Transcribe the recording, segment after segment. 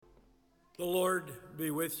The Lord be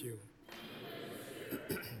with you.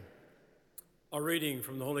 A reading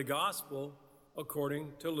from the Holy Gospel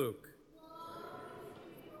according to Luke.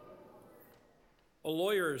 A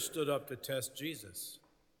lawyer stood up to test Jesus.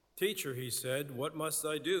 "Teacher," he said, "what must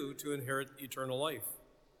I do to inherit eternal life?"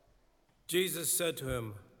 Jesus said to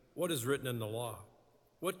him, "What is written in the law?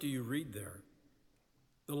 What do you read there?"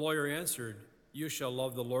 The lawyer answered, "You shall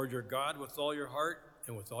love the Lord your God with all your heart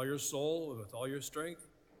and with all your soul and with all your strength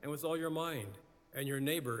and with all your mind, and your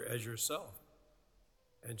neighbor as yourself."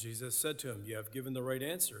 And Jesus said to him, "You have given the right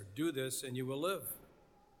answer. Do this and you will live."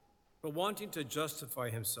 But wanting to justify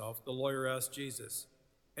himself, the lawyer asked Jesus,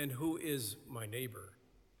 "And who is my neighbor?"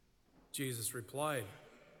 Jesus replied,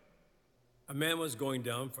 "A man was going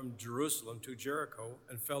down from Jerusalem to Jericho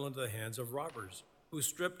and fell into the hands of robbers, who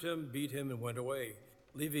stripped him, beat him, and went away,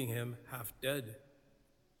 leaving him half dead.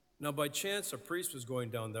 Now by chance a priest was going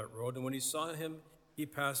down that road, and when he saw him, he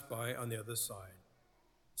passed by on the other side.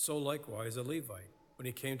 So likewise a Levite, when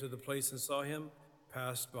he came to the place and saw him,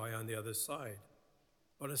 passed by on the other side.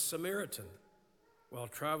 But a Samaritan, while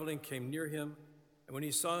traveling, came near him, and when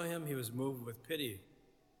he saw him, he was moved with pity.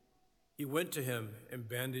 He went to him and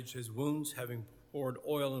bandaged his wounds, having poured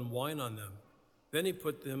oil and wine on them. Then he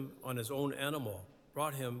put them on his own animal,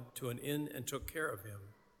 brought him to an inn, and took care of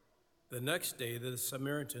him. The next day the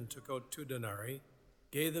Samaritan took out 2 denarii,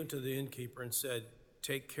 gave them to the innkeeper, and said,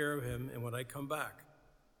 "Take care of him, and when I come back,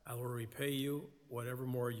 I will repay you whatever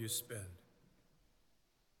more you spend."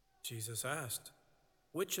 Jesus asked,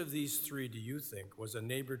 "Which of these 3 do you think was a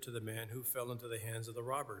neighbor to the man who fell into the hands of the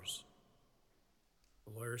robbers?" The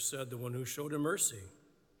lawyer said, "The one who showed him mercy."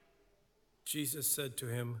 Jesus said to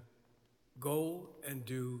him, "Go and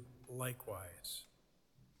do likewise."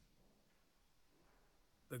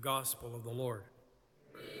 The Gospel of the Lord.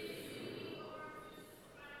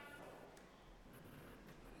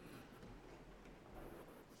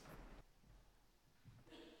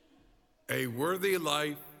 A worthy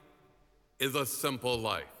life is a simple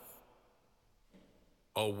life.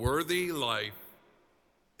 A worthy life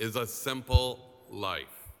is a simple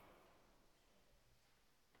life.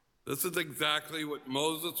 This is exactly what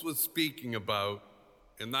Moses was speaking about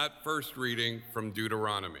in that first reading from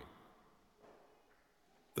Deuteronomy.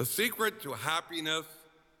 The secret to happiness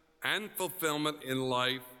and fulfillment in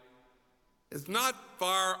life is not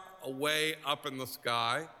far away up in the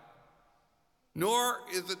sky, nor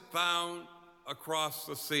is it found across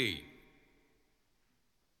the sea.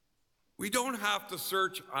 We don't have to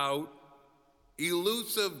search out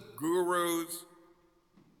elusive gurus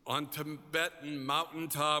on Tibetan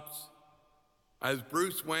mountaintops, as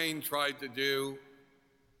Bruce Wayne tried to do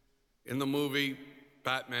in the movie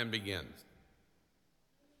Batman Begins.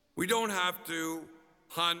 We don't have to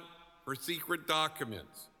hunt for secret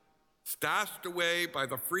documents stashed away by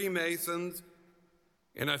the Freemasons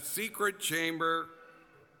in a secret chamber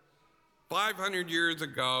 500 years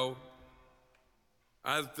ago,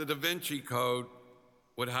 as the Da Vinci Code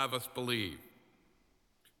would have us believe.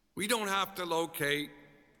 We don't have to locate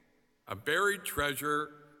a buried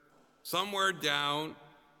treasure somewhere down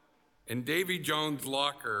in Davy Jones'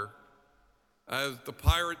 locker, as the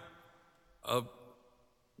pirate of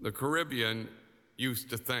the Caribbean used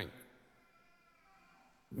to think.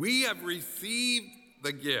 We have received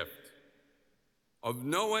the gift of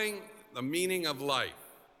knowing the meaning of life,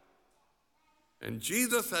 and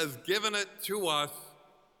Jesus has given it to us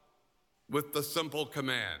with the simple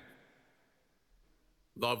command: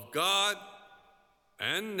 love God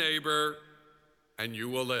and neighbor, and you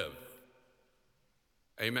will live.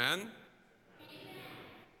 Amen?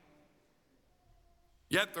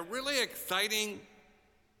 Yet the really exciting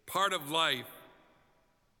part of life,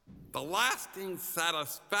 the lasting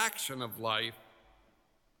satisfaction of life,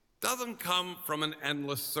 doesn't come from an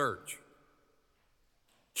endless search.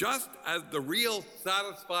 Just as the real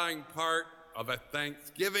satisfying part of a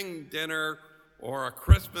Thanksgiving dinner or a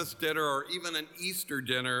Christmas dinner or even an Easter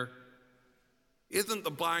dinner isn't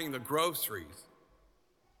the buying the groceries,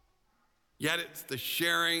 yet it's the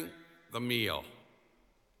sharing the meal.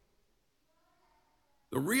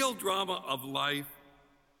 The real drama of life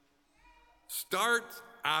starts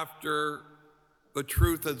after the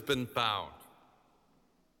truth has been found.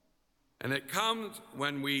 And it comes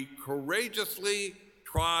when we courageously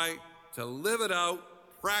try to live it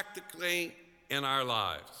out practically in our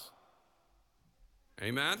lives.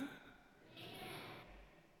 Amen?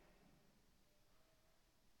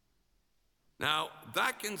 Now,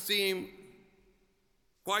 that can seem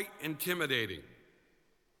quite intimidating,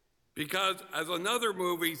 because as another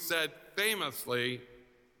movie said famously,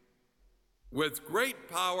 with great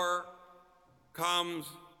power comes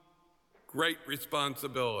great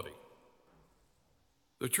responsibility.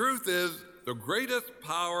 The truth is, the greatest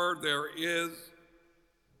power there is,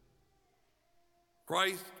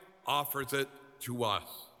 Christ offers it to us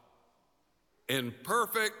in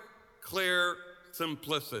perfect, clear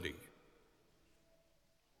simplicity.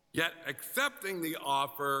 Yet accepting the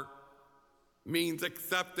offer means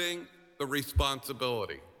accepting the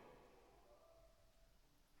responsibility.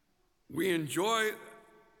 We enjoy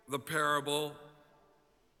the parable,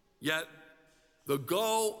 yet the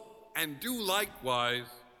go and do likewise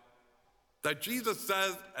that Jesus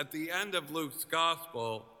says at the end of Luke's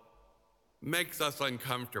gospel makes us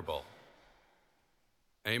uncomfortable.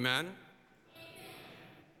 Amen?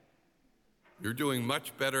 You're doing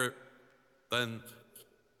much better than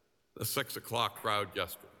the 6 o'clock crowd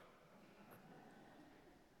yesterday.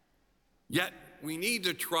 Yet we need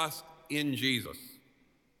to trust in Jesus.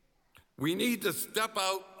 We need to step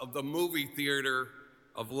out of the movie theater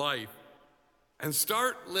of life and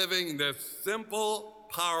start living this simple,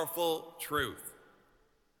 powerful truth.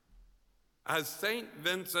 As St.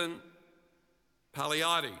 Vincent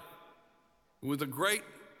Pallotti, who was a great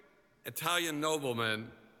Italian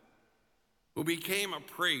nobleman who became a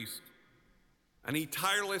priest, and he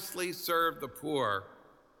tirelessly served the poor,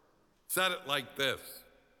 said it like this: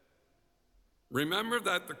 remember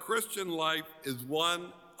that the Christian life is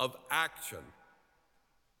one of action,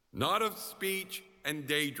 not of speech and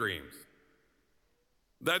daydreams.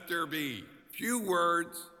 Let there be few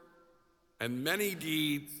words and many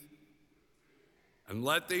deeds, and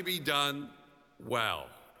let they be done well.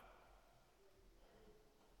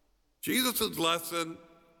 Jesus' lesson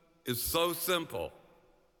is so simple.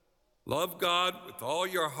 Love God with all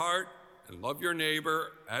your heart and love your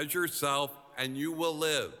neighbor as yourself, and you will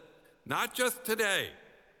live, not just today,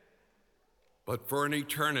 but for an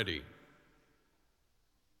eternity.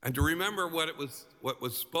 And to remember what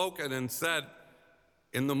was spoken and said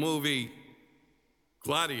in the movie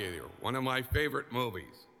Gladiator, one of my favorite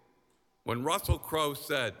movies, when Russell Crowe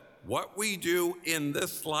said, "What we do in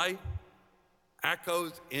this life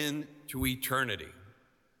echoes into eternity."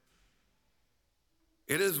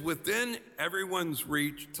 It is within everyone's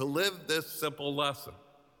reach to live this simple lesson.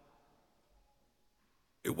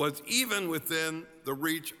 It was even within the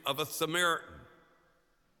reach of a Samaritan.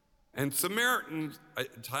 And Samaritans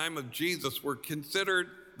at the time of Jesus were considered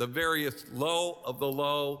the veriest low of the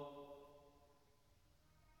low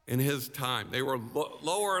in his time. They were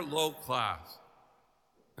low class,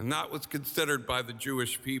 and that was considered by the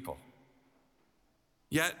Jewish people.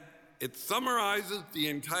 Yet it summarizes the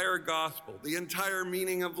entire gospel, the entire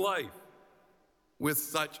meaning of life, with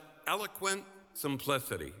such eloquent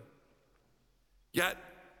simplicity. Yet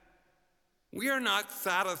we are not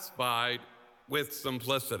satisfied with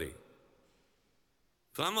simplicity.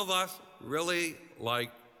 Some of us really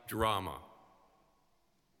like drama.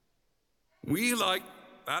 We, like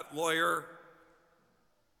that lawyer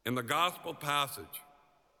in the gospel passage,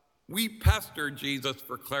 we pester Jesus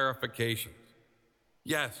for clarifications.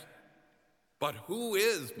 Yes, but who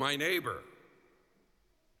is my neighbor?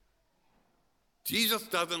 Jesus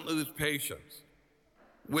doesn't lose patience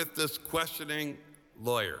with this questioning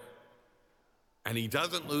lawyer, and he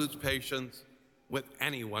doesn't lose patience with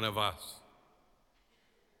any one of us.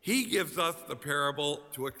 He gives us the parable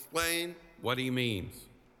to explain what he means.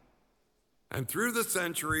 And through the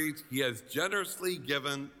centuries, he has generously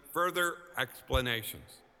given further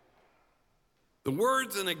explanations. The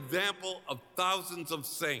word's an example of thousands of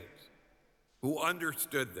saints who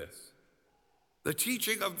understood this. The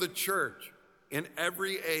teaching of the church in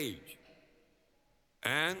every age,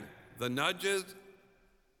 and the nudges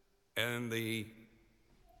and the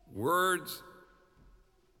words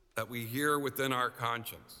that we hear within our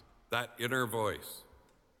conscience, that inner voice.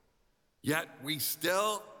 Yet we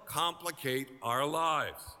still complicate our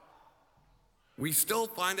lives. We still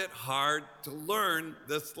find it hard to learn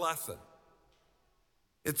this lesson.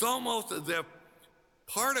 It's almost as if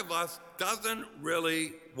part of us doesn't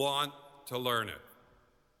really want to learn it.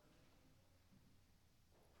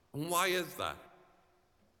 And why is that?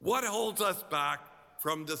 What holds us back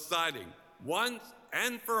from deciding once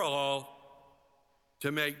and for all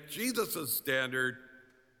to make Jesus' standard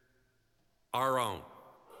our own?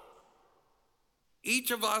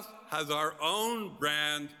 Each of us has our own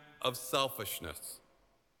brand of selfishness.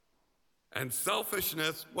 And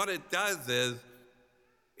selfishness, what it does is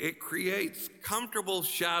it creates comfortable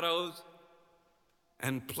shadows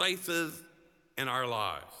and places in our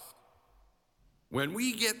lives. When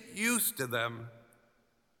we get used to them,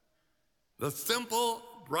 the simple,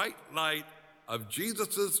 bright light of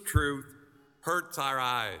Jesus' truth hurts our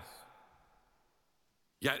eyes.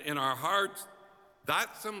 Yet in our hearts,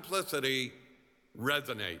 that simplicity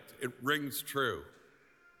resonates. It rings true.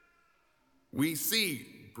 we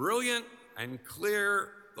see brilliant and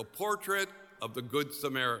clear the portrait of the Good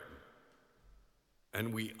Samaritan,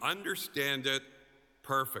 and we understand it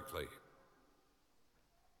perfectly.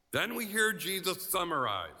 Then we hear Jesus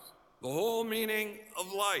summarize the whole meaning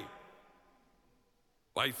of life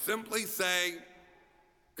by simply saying,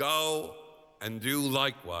 "Go and do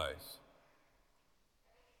likewise."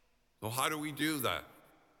 So how do we do that?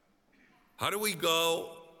 How do we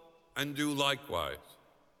go and do likewise?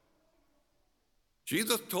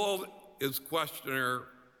 Jesus told his questioner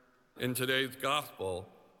in today's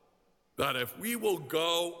gospel that if we will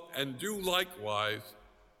go and do likewise,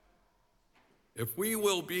 if we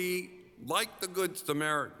will be like the Good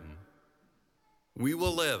Samaritan, we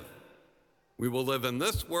will live. We will live in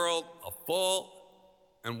this world a full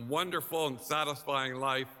and wonderful and satisfying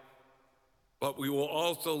life, but we will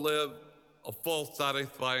also live a full,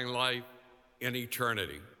 satisfying life in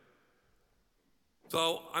eternity.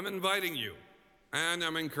 So I'm inviting you and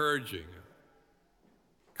I'm encouraging you.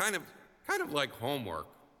 Kind of like homework,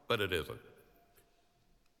 but it isn't.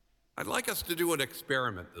 I'd like us to do an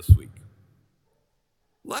experiment this week.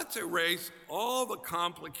 Let's erase all the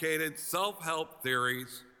complicated self-help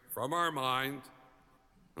theories from our minds,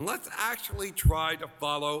 and let's actually try to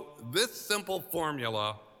follow this simple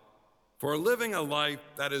formula for living a life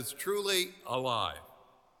that is truly alive.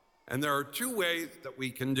 And there are two ways that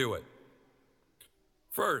we can do it.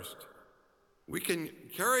 First, we can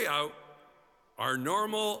carry out our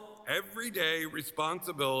normal, everyday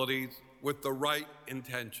responsibilities with the right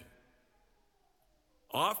intention.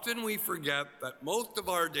 Often we forget that most of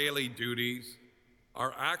our daily duties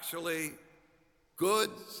are actually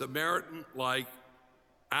Good Samaritan-like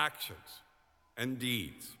actions and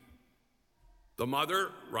deeds. The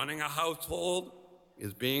mother running a household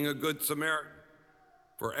is being a Good Samaritan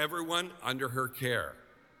for everyone under her care.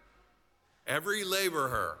 Every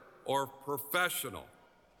laborer or professional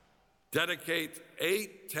dedicates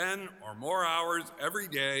 8, 10, or more hours every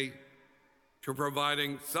day to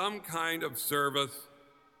providing some kind of service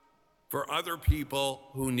for other people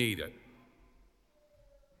who need it.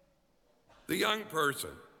 The young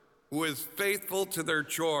person who is faithful to their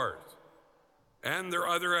chores and their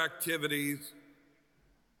other activities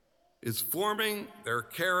is forming their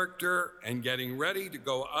character and getting ready to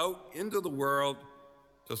go out into the world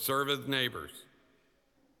to serve his neighbors.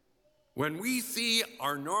 When we see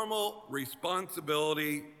our normal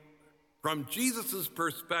responsibility from Jesus'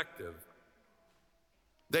 perspective,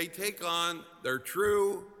 they take on their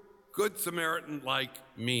true Good Samaritan-like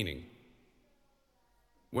meaning.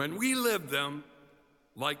 When we live them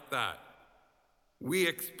like that, we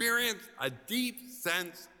experience a deep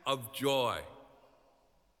sense of joy.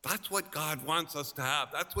 That's what God wants us to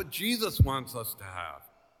have. That's what Jesus wants us to have.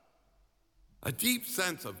 A deep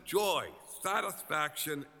sense of joy,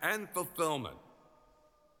 satisfaction, and fulfillment.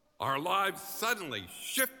 Our lives suddenly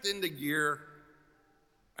shift into gear,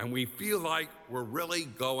 and we feel like we're really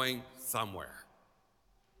going somewhere.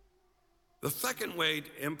 The second way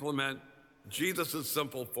to implement Jesus'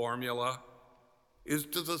 simple formula is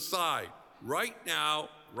to decide right now,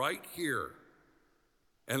 right here,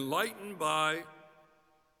 enlightened by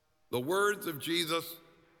the words of Jesus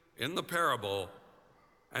in the parable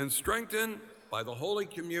and strengthened by the Holy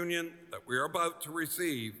Communion that we are about to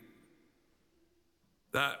receive,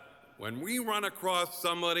 that when we run across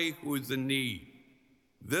somebody who is in need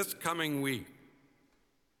this coming week,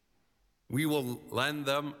 we will lend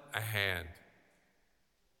them a hand.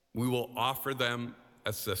 We will offer them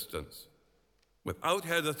assistance without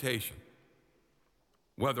hesitation.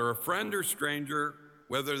 Whether a friend or stranger,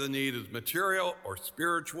 whether the need is material or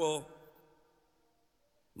spiritual,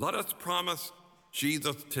 let us promise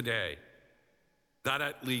Jesus today that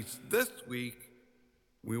at least this week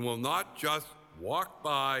we will not just walk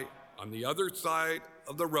by on the other side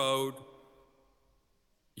of the road,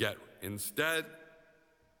 yet instead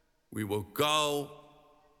we will go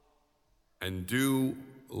and do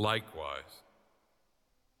likewise.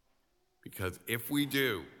 Because if we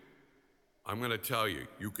do, I'm going to tell you,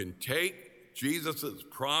 you can take Jesus'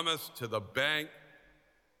 promise to the bank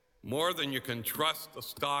more than you can trust the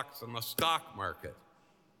stocks in the stock market.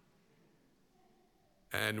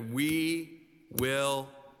 And we will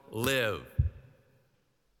live.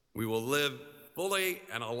 We will live fully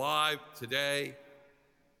and alive today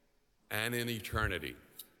and in eternity.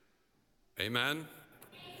 Amen.